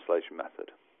the installation method.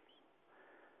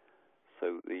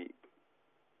 So the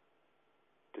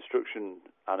destruction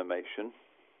animation,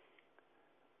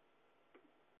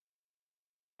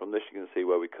 from this you can see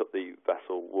where we cut the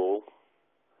vessel wall.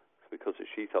 So we cut a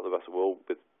sheet out of the vessel wall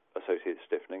with associated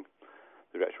stiffening.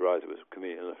 The reactorizer was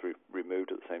conveniently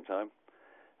removed at the same time.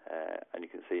 And you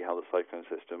can see how the cyclone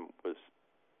system was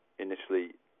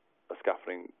initially, a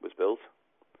scaffolding was built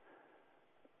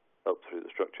up through the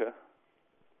structure,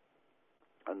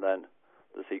 and then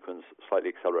the sequence slightly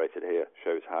accelerated here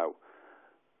shows how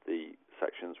the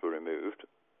sections were removed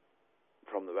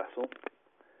from the vessel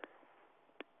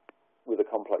with a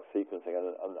complex sequencing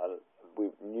and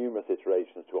with numerous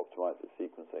iterations to optimize the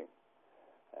sequencing.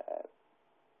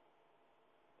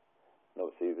 And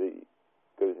obviously it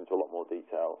goes into a lot more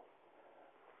detail.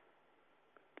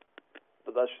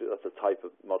 But that's a type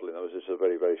of modelling. That was just a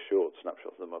very, very short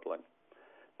snapshot of the modelling.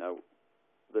 Now,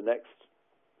 the next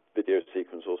video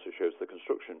sequence also shows the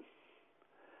construction,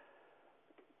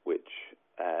 which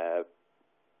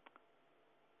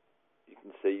you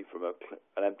can see from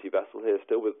an empty vessel here,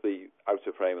 still with the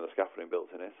outer frame and the scaffolding built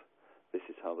in it. This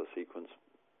is how the sequence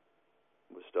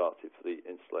was started for the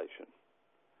installation.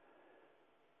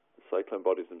 The cyclone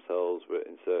bodies themselves were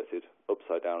inserted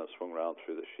upside down and swung round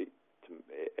through the sheet to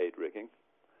aid rigging.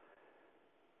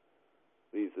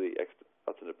 These are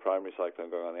that's a primary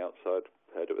cyclone going on the outside,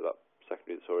 paired up with that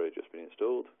secondary that's already just been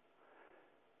installed.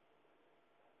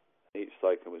 Each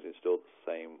cyclone was installed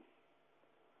in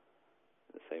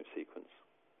the same sequence,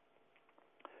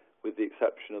 with the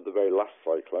exception of the very last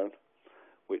cyclone,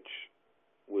 which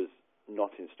was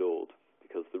not installed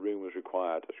because the room was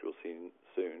required, as you'll see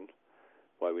soon.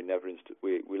 Why we never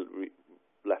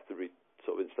left the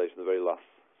sort of installation of the very last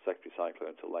secondary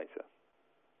cyclone until later.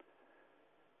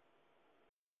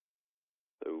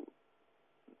 So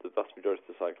the vast majority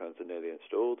of the cyclones are nearly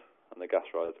installed, and the gas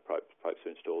riser pipes are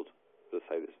installed. As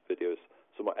I say, this video is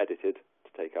somewhat edited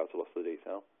to take out a lot of the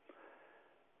detail.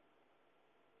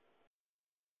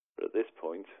 But at this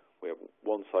point, we have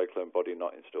one cyclone body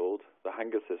not installed. The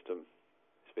hangar system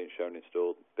is being shown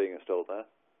being installed there.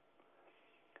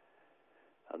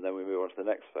 And then we move on to the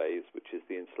next phase, which is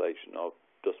the installation of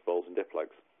dust bowls and dip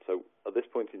legs. So at this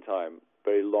point in time,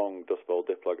 very long dust bowl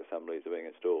dip leg assemblies are being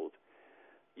installed,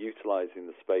 utilising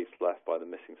the space left by the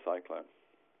missing cyclone.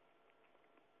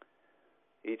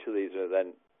 Each of these are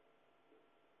then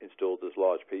installed as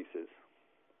large pieces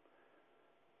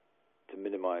to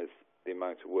minimise the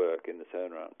amount of work in the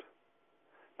turnaround.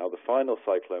 Now, the final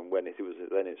cyclone, when it was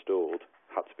then installed,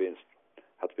 had to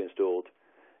be installed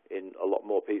in a lot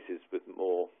more pieces with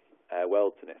more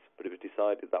welds in it. But it was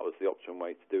decided that was the optimum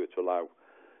way to do it, to allow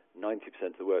 90%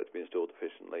 of the work to be installed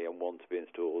efficiently and one to be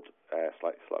installed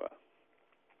slightly slower.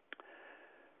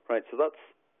 Right, so that's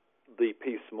the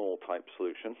piece small type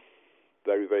solution.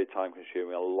 Very, very time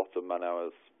consuming, a lot of man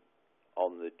hours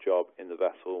on the job in the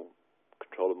vessel,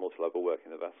 control of multi-level work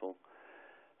in the vessel.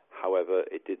 However,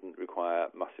 it didn't require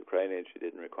massive craneage, it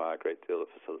didn't require a great deal of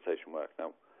facilitation work.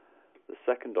 Now, the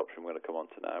second option we're going to come on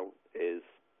to now is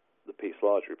the piece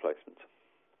large replacement.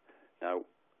 Now,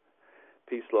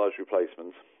 piece large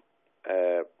replacement,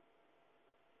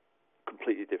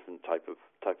 completely different type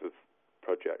of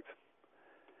project.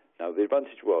 Now, the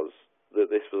advantage was that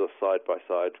this was a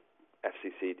side-by-side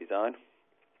FCC design,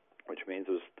 which means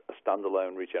it was a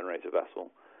standalone regenerator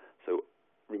vessel. So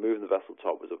removing the vessel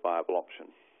top was a viable option.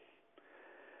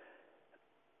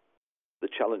 The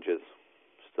challenges,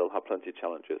 still have plenty of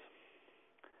challenges.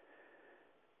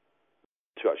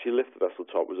 To actually lift the vessel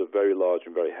top was a very large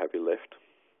and very heavy lift.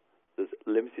 There's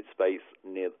limited space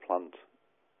near the plant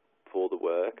for the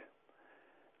work,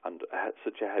 and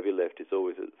such a heavy lift is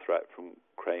always a threat from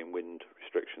crane wind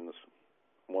restrictions.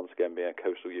 Once again, being a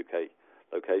coastal UK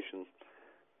location,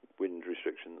 wind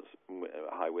restrictions,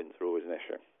 high winds are always an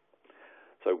issue.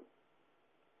 So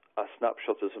a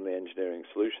snapshot of some of the engineering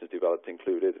solutions developed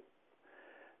included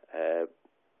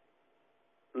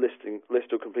lift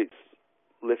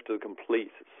of the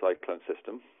complete cyclone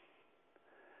system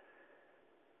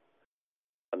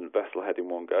and vessel head in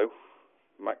one go,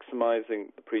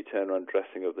 maximising the pre-turnaround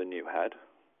dressing of the new head,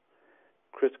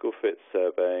 critical fit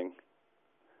surveying.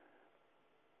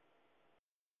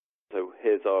 So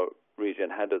here's our regen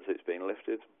head as it's being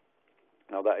lifted.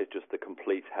 Now that is just the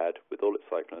complete head with all its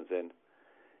cyclones in.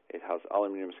 It has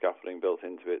aluminium scaffolding built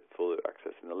into it for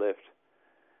accessing the lift.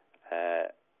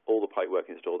 All the pipework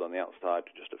installed on the outside,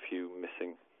 just a few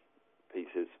missing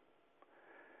pieces.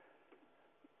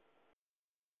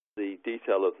 The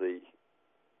detail of the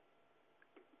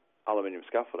aluminium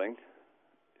scaffolding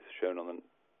is shown on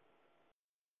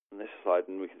on this slide,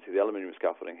 and we can see the aluminium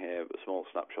scaffolding here, a small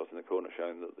snapshot in the corner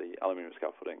showing that the aluminium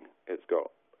scaffolding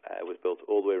was built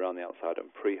all the way around the outside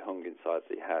and pre-hung inside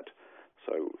the head,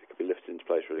 so it could be lifted into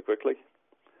place really quickly.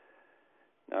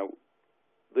 Now,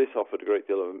 this offered a great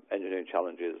deal of engineering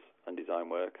challenges and design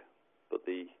work, but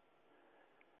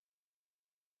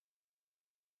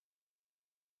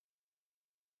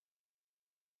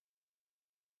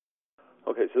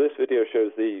Okay, so this video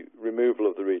shows the removal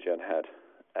of the regen head.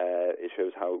 It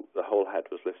shows how the whole head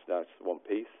was lifted out as one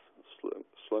piece,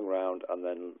 slung round, and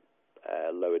then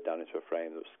lowered down into a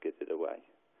frame that was skidded away,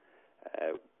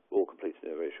 all completed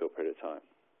in a very short period of time.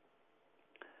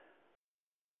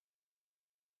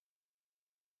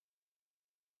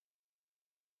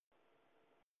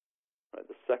 Right,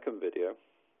 the second video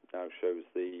now shows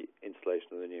the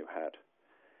installation of the new head.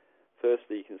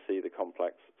 Firstly, you can see the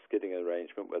complex skidding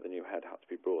arrangement where the new head had to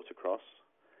be brought across.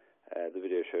 The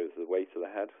video shows the weight of the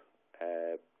head,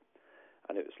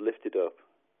 and it was lifted up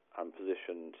and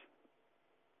positioned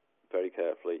very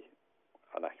carefully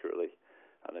and accurately,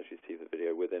 and as you see the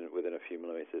video, within a few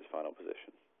millimetres final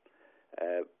position.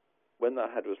 When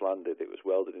that head was landed, it was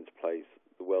welded into place.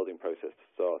 The welding process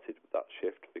started with that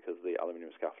shift because the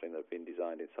aluminium scaffolding that had been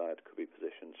designed inside could be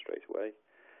positioned straight away,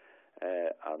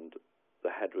 and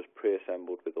the head was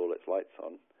pre-assembled with all its lights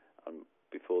on, and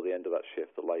before the end of that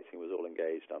shift, the lighting was all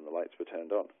engaged and the lights were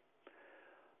turned on.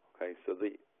 Okay, so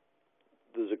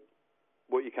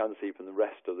what you can see from the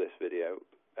rest of this video,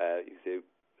 you see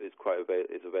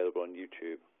it's available on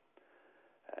YouTube.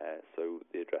 So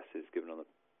the address is given on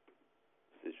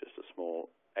this is just a small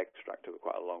extract of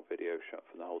quite a long video shot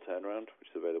from the whole turnaround,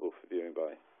 which is available for viewing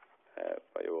by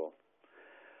you all.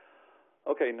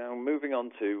 Okay, now moving on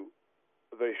to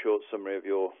a very short summary of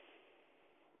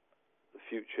the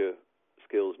future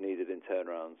skills needed in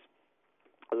turnarounds.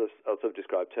 As I've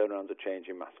described, turnarounds are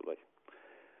changing massively.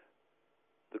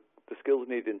 The skills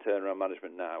needed in turnaround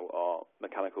management now are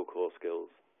mechanical core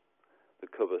skills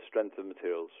that cover strength of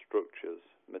materials, structures,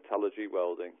 metallurgy,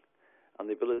 welding, and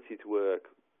the ability to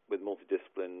work with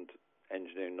multidisciplined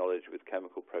engineering knowledge with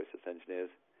chemical process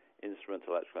engineers, instrument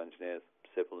electrical engineers,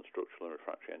 civil and structural and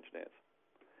refractory engineers.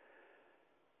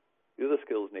 The other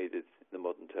skills needed in the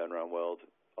modern turnaround world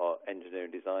are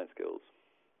engineering design skills,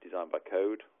 designed by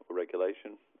code or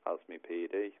regulation, IMechE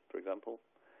PED, for example,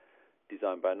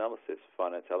 designed by analysis,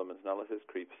 finite elements analysis,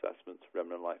 creep assessments,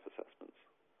 remnant life assessments,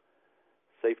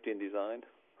 safety in design,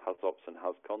 HAZOPs and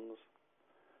HAZCONs,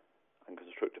 and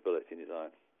constructability in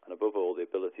design, and above all, the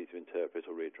ability to interpret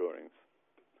or read drawings.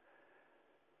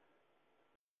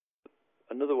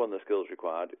 Another one of the skills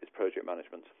required is project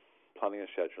management, planning and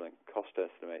scheduling, cost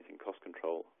estimating, cost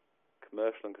control,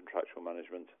 commercial and contractual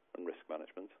management, and risk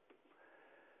management.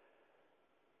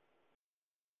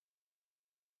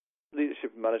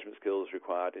 Leadership and management skills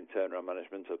required in turnaround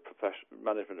management of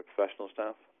management of professional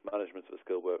staff, management of a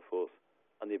skilled workforce,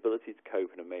 and the ability to cope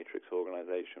in a matrix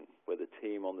organisation where the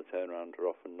team on the turnaround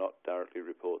are often not directly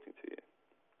reporting to you.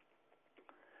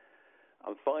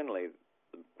 And finally,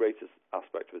 the greatest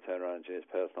aspect of a turnaround engineer is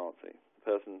personality. The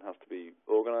person has to be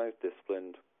organised,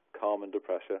 disciplined, calm under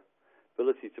pressure,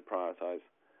 ability to prioritise,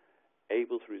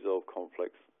 able to resolve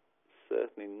conflicts,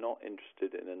 certainly not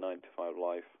interested in a 9-to-5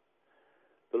 life,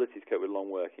 ability to cope with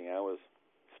long working hours,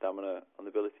 stamina, and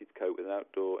the ability to cope with an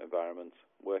outdoor environment,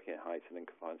 working at height and in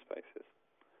confined spaces.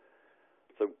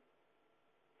 So,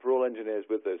 for all engineers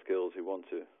with those skills who want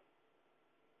to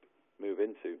move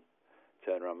into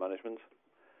turnaround management,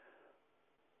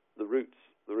 the routes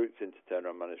into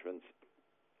turnaround management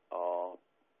are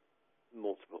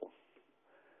multiple.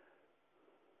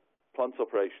 Plant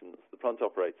operations, the plant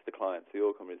operates the clients, the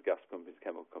oil companies, gas companies,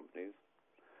 chemical companies.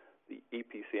 The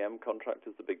EPCM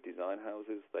contractors, the big design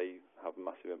houses, they have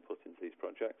massive input into these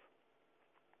projects.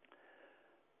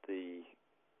 The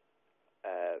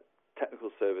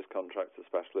technical service contractors,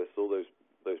 specialists, all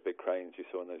those big cranes you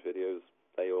saw in those videos,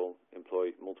 they all employ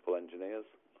multiple engineers.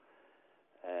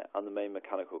 And the main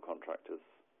mechanical contractors,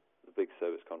 the big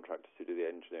service contractors who do the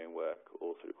engineering work,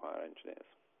 also require engineers.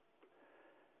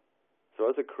 So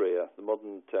as a career, the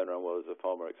modern turnaround world is a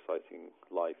far more exciting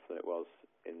life than it was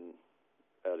in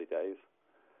early days.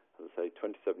 As I say,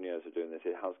 27 years of doing this,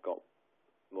 it has got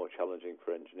more challenging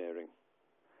for engineering.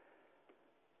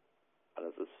 And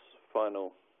as a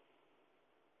final,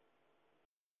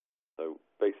 so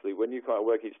basically, when you can't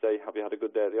work each day, have you had a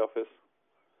good day at the office?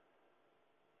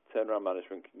 Turnaround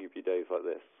management can give you days like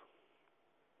this.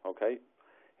 Okay,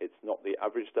 it's not the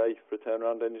average day for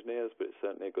turnaround engineers, but it's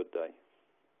certainly a good day.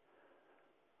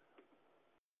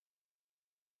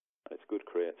 And it's a good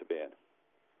career to be in.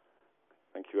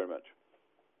 Thank you very much.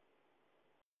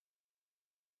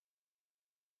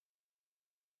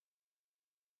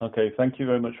 Okay, thank you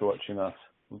very much for watching that.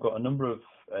 We've got a number of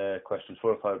questions,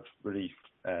 4 or 5 really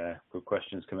good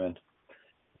questions come in.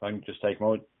 If I can just take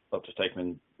them, I'll just take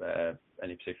them in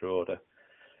any particular order.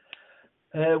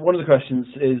 One of the questions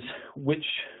is,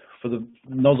 for the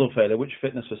nozzle failure, which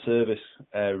fitness for service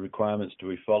requirements do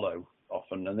we follow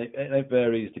often? And it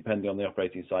varies depending on the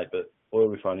operating site, but oil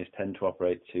refineries tend to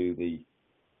operate to the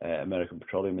American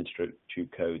Petroleum Institute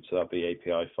code, so that'd be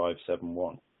API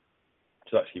 571.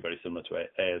 So actually very similar to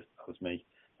IMechE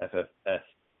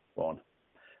FFS1.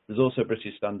 There's also a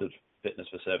British Standard Fitness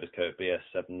for Service code BS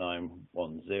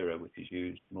 7910, which is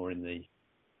used more in the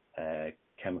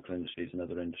chemical industries and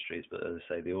other industries, but as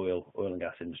I say, the oil and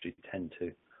gas industry tend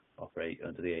to operate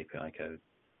under the API code.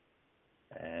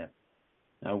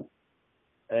 Now,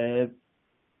 there's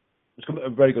a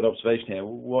very good observation here.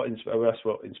 I asked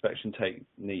what inspection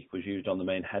technique was used on the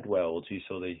main head welds. You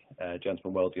saw the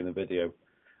gentleman welding in the video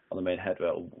on the main head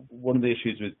weld. One of the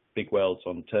issues with big welds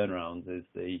on turnarounds is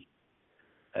the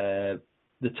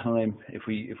time. If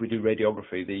we do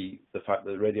radiography, the fact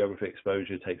that the radiography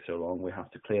exposure takes so long, we have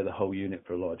to clear the whole unit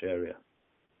for a large area.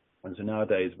 And so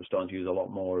nowadays we're starting to use a lot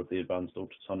more of the advanced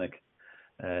ultrasonic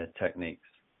techniques.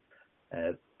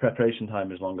 Preparation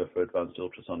time is longer for advanced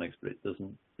ultrasonics, but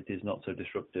it is not so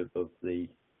disruptive of the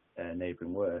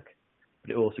neighbouring work.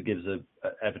 But it also gives a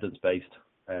evidence-based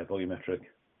volumetric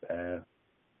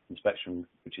inspection,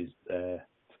 which is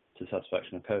to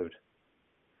satisfaction of code.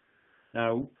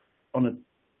 Now, on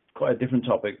quite a different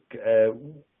topic,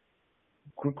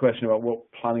 quick question about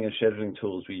what planning and scheduling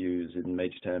tools we use in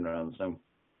major turnarounds. Now,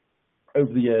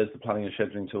 over the years, the planning and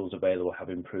scheduling tools available have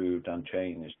improved and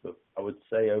changed, but I would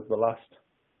say over the last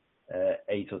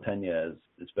 8 or 10 years,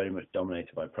 it's very much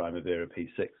dominated by Primavera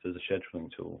P6 as a scheduling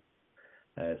tool.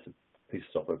 It's a piece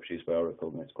of software produced by Oracle,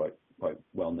 and it's quite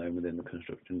well known within the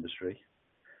construction industry.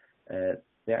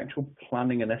 The actual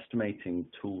planning and estimating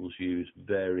tools used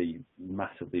vary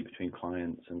massively between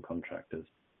clients and contractors.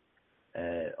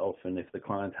 Often, if the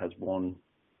client has one,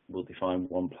 we'll define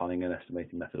one planning and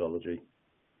estimating methodology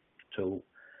tool,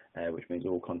 which means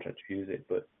all contractors use it,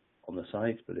 but on the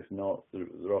site. But if not, there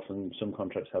are often some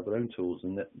contractors have their own tools,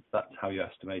 and that's how you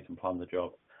estimate and plan the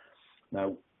job.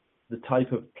 Now, the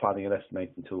type of planning and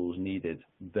estimating tools needed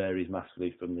varies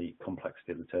massively from the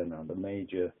complexity of the turnaround. A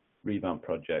major revamp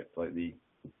project, like the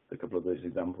couple of those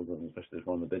examples, and especially this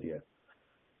one in the video,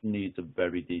 needs a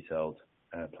very detailed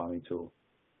planning tool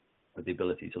with the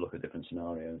ability to look at different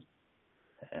scenarios.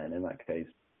 And in that case,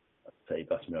 I'd say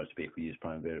vast majority of people use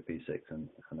Primavera P6 and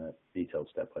a detailed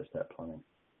step-by-step planning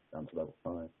down to level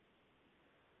 5.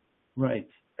 Right.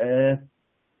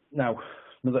 Now,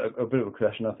 a bit of a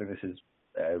question. I think this is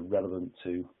relevant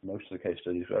to most of the case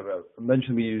studies. I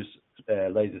mentioned we use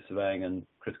laser surveying and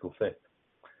critical fit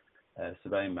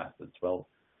surveying methods. Well,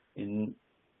 one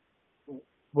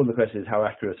of the questions is, how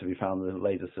accurate have you found the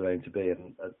laser surveying to be?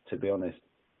 And to be honest,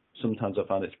 sometimes I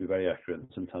found it to be very accurate and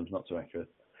sometimes not so accurate.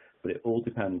 But it all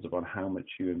depends upon how much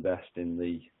you invest in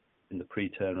the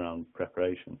pre-turnaround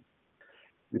preparation.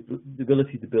 The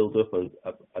ability to build up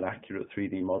an accurate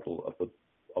 3D model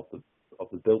of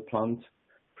the built plant,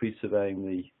 pre-surveying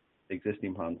the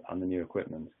existing plant and the new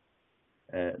equipment,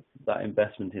 that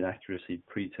investment in accuracy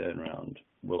pre-turnaround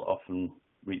will often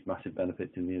reap massive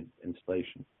benefits in the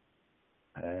installation.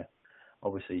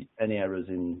 Obviously, any errors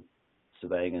in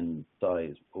surveying and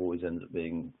size always ends up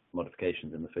being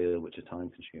modifications in the field, which are time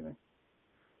consuming.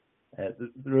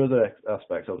 There are other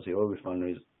aspects. Obviously, oil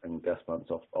refineries and gas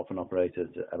plants often operate at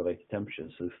elevated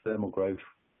temperatures, so thermal growth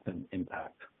can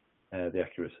impact the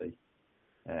accuracy.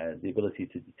 The ability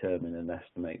to determine and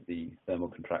estimate the thermal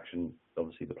contraction.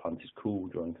 Obviously, the plant is cool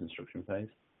during construction phase,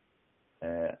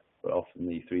 but often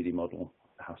the 3D model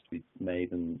has to be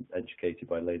made and educated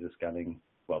by laser scanning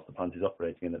whilst the plant is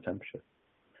operating in the temperature.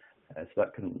 So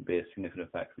that can be a significant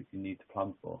effect which you need to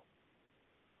plan for.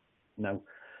 Now,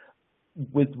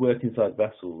 with work inside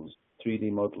vessels,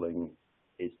 3D modelling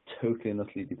is totally and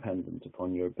utterly dependent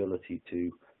upon your ability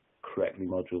to correctly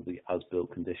model the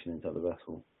as-built condition inside the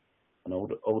vessel. And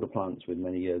older plants with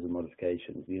many years of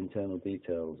modifications, the internal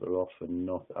details are often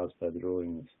not as per the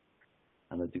drawings,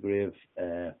 and a degree of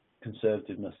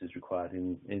conservativeness is required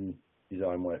in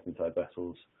design work inside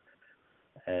vessels.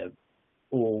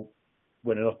 Or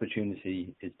when an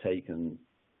opportunity is taken,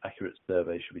 accurate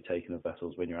surveys should be taken of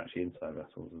vessels when you're actually inside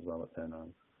vessels as well at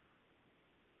turnarounds.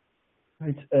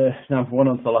 Right, now one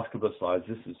on to the last couple of slides.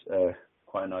 This is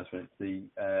quite a nice one. It's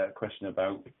the question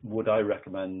about, would I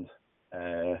recommend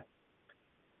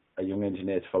a young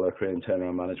engineer to follow a career in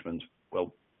turnaround management?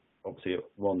 Well, obviously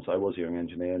once I was a young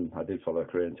engineer and I did follow a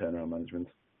career in turnaround management.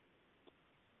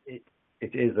 It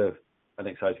is a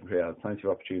an exciting career, has plenty of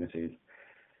opportunities.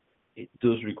 It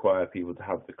does require people to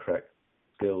have the correct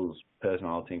skills,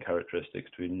 personality, and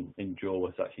characteristics to endure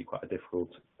what's actually quite a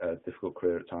difficult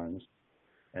career at times.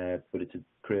 But it's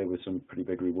a career with some pretty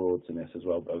big rewards in this as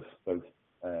well, both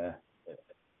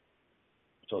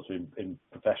sort of in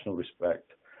professional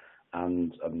respect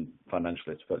and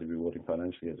financially. It's fairly rewarding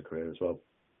financially as a career as well,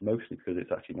 mostly because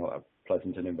it's actually not a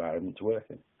pleasant environment to work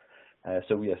in.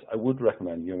 So yes, I would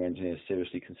recommend young engineers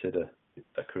seriously consider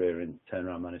a career in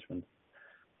turnaround management.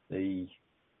 There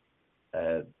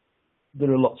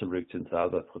are lots of routes into that,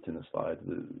 as I put in the slide.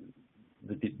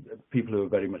 The people who are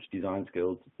very much design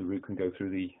skilled, the route can go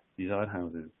through the design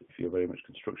houses. If you're very much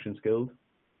construction skilled,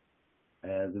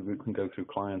 the route can go through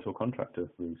client or contractor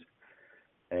route.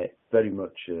 Very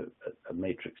much a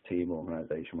matrix team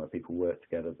organisation where people work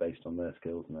together based on their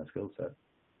skills and their skill set.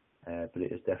 But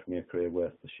it is definitely a career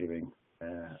worth pursuing.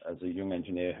 As a young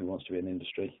engineer who wants to be in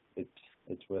industry,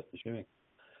 it's worth pursuing.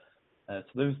 So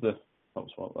that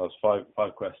was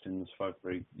five questions, 5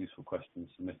 very useful questions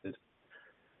submitted.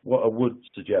 What I would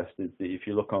suggest is that if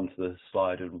you look onto the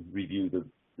slide and review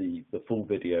the full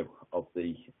video of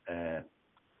the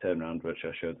turnaround, which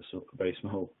I showed a very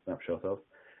small snapshot of,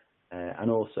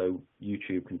 and also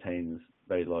YouTube contains a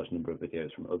very large number of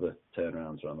videos from other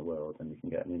turnarounds around the world, and you can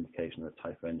get an indication of the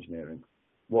type of engineering.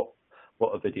 What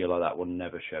a video like that will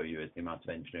never show you is the amount of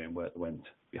engineering work that went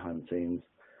behind the scenes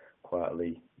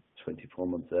quietly 24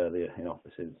 months earlier in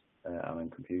offices and on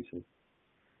computers,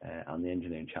 and the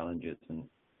engineering challenges and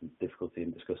difficulty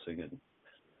in discussing and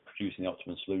producing the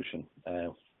optimum solution.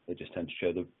 They just tend to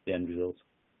show the end result.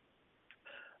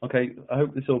 Okay, I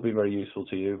hope this will be very useful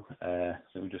to you.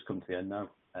 So we've just come to the end now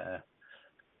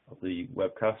of the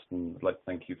webcast, and I'd like to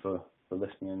thank you for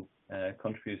listening and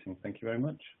contributing. Thank you very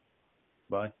much.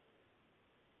 Bye.